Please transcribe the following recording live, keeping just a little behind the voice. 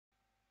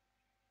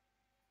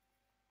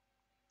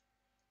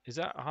Is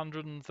that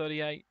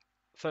 138,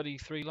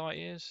 33 light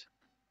years?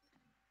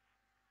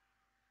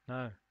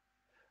 No.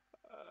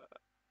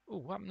 Oh,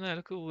 what happened there?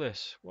 Look at all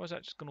this. Why is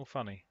that just gone all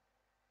funny?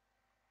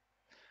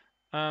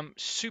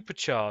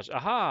 Supercharge.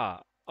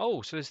 Aha!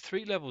 Oh, so there's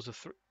 3 levels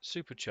of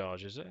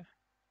supercharge, is there?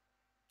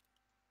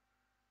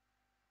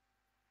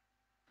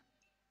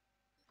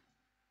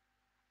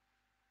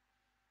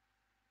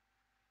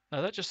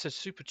 No, that just says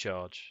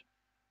supercharge.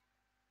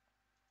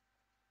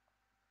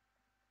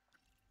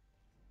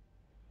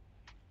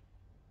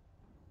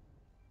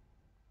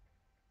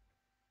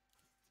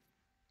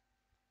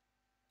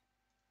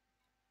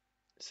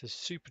 It says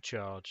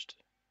supercharged.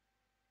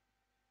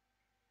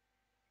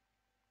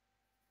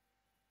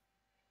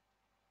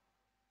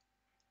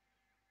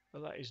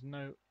 But that is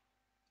no...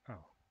 Oh.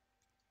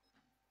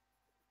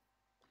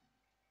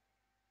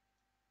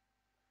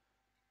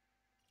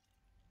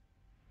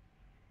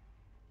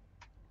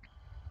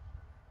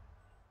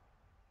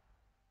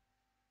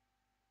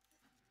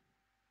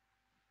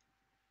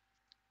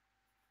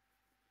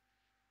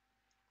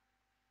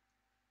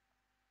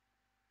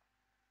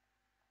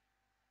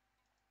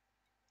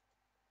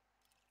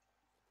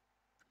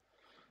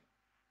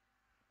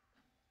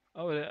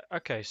 Oh,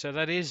 okay, so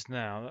that is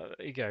now.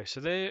 There you go. So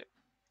there...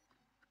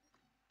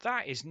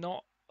 That is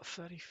not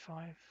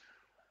 35...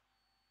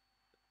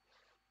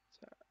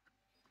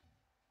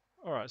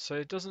 Alright, so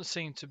it doesn't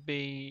seem to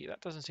be... That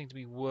doesn't seem to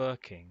be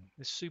working.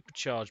 This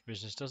supercharged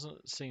business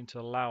doesn't seem to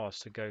allow us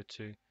to go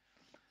to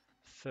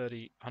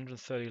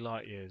 130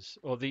 light years.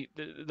 Or the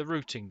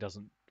routing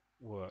doesn't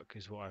work,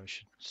 is what I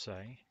should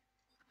say.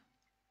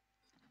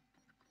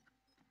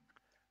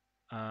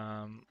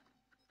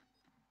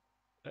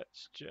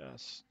 Let's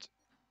just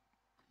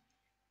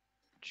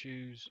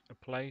choose a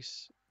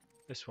place.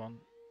 This one.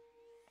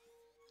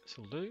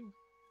 This'll do.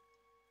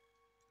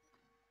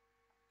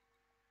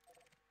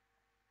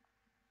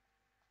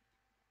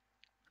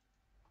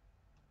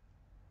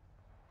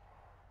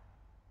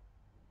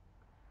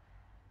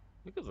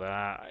 Look at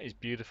that. That is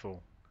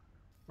beautiful.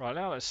 Right,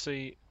 now let's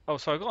see. Oh,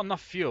 so I've got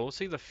enough fuel.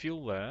 See the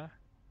fuel there.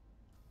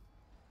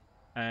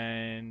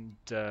 And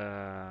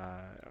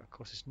of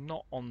course it's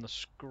not on the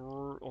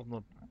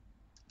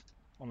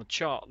on the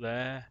chart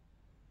there.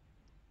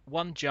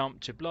 One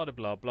jump to blah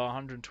blah blah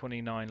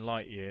 129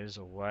 light years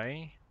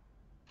away.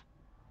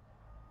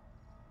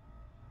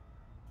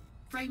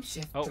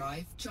 Frameshift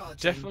drive charging.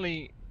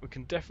 Definitely, we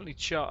can definitely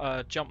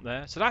jump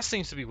there. So that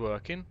seems to be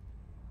working.